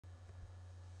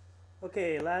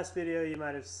Okay, last video you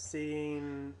might have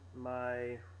seen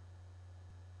my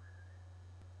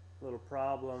little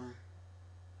problem.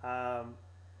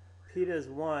 Peta's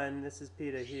 1, this is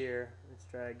Peta here. Let's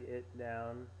drag it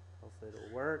down. Hopefully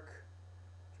it'll work.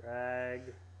 Drag,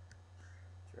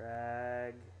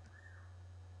 drag.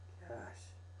 Gosh,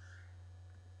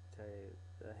 tell you,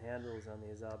 the handles on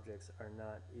these objects are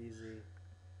not easy.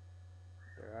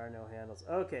 There are no handles.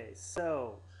 Okay,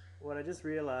 so what I just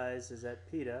realized is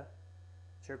that Peta,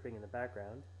 chirping in the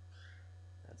background,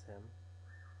 that's him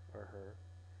or her.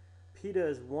 Peta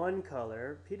is one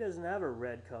color. Peta doesn't have a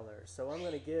red color, so I'm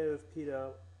going to give Peta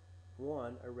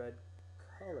 1 a red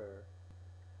color.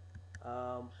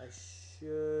 I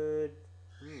should.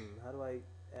 How do I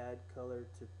add color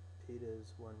to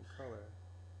Peta's 1 color?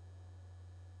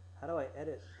 How do I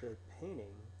edit the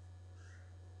painting?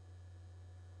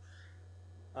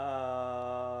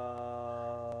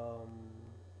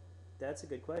 That's a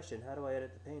good question. How do I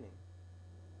edit the painting?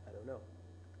 I don't know.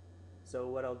 So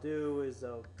what I'll do is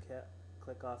I'll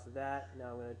click off of that. Now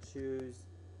I'm going to choose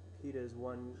Peta's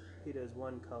one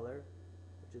color,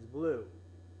 which is blue.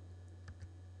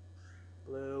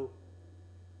 Blue.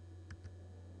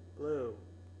 Blue.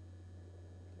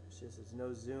 It's just there's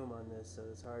no zoom on this, so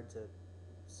it's hard to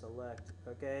select.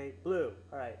 Okay, blue.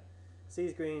 All right.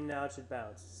 Sees green. Now it should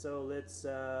bounce. So let's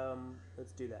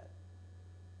do that.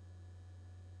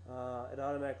 It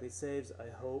automatically saves, I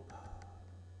hope.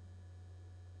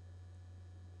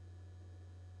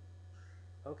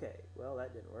 Okay, well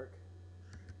that didn't work.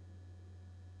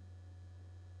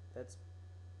 That's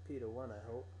Peta 1, I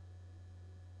hope.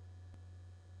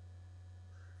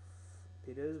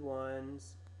 Peta is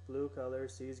 1's blue color,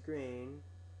 sees green.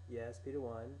 Yes, Peta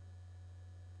 1.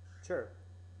 Chirp.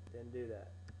 Didn't do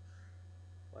that.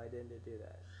 Why didn't it do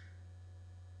that?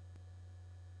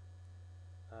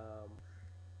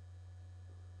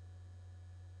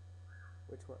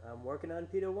 Which one? I'm working on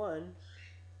Peta 1.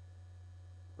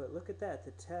 But look at that.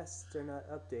 The tests are not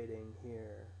updating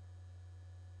here.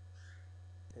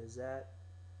 Is that...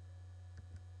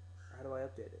 How do I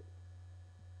update it?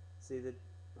 See the...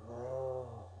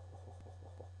 Oh,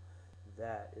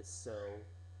 that is so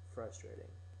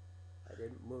frustrating. I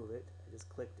didn't move it. I just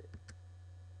clicked it.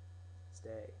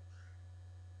 Stay.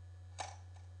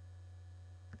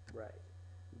 Right.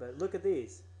 But look at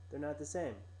these. They're not the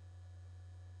same.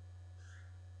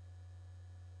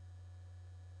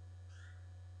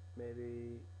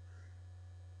 Maybe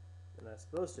they're not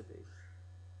supposed to be.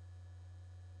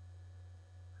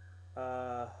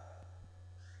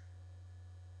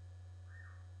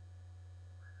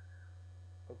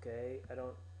 Okay, I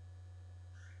don't...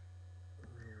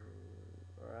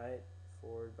 Alright,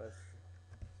 forward by...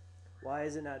 Why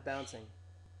is it not bouncing?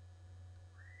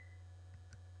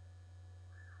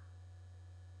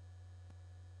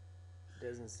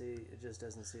 It just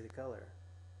doesn't see the color,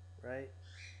 right?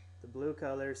 The blue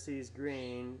color sees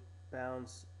green,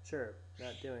 bounce, chirp.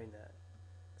 Not doing that.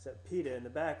 Except Peta in the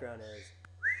background is.